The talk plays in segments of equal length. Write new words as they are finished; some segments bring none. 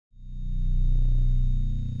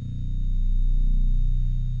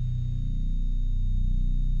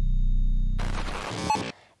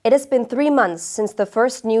It has been 3 months since the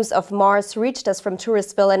first news of Mars reached us from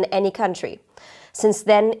Touristville in any country. Since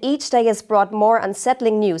then, each day has brought more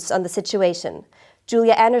unsettling news on the situation.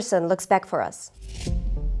 Julia Anderson looks back for us.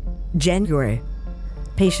 January.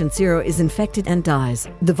 Patient 0 is infected and dies.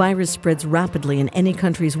 The virus spreads rapidly in any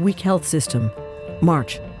country's weak health system.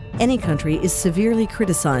 March. Any country is severely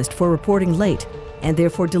criticized for reporting late and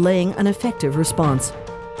therefore delaying an effective response.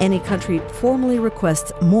 Any country formally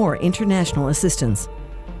requests more international assistance.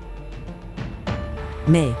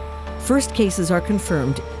 May. First cases are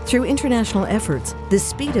confirmed. Through international efforts, the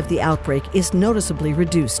speed of the outbreak is noticeably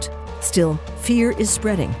reduced. Still, fear is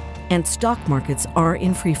spreading, and stock markets are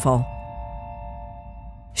in freefall.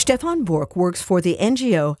 Stefan Bork works for the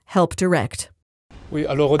NGO Help Direct.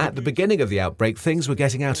 At the beginning of the outbreak, things were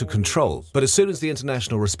getting out of control, but as soon as the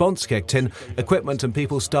international response kicked in, equipment and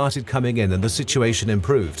people started coming in and the situation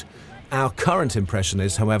improved. Our current impression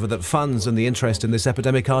is, however, that funds and the interest in this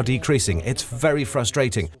epidemic are decreasing. It's very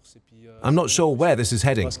frustrating. I'm not sure where this is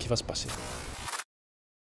heading.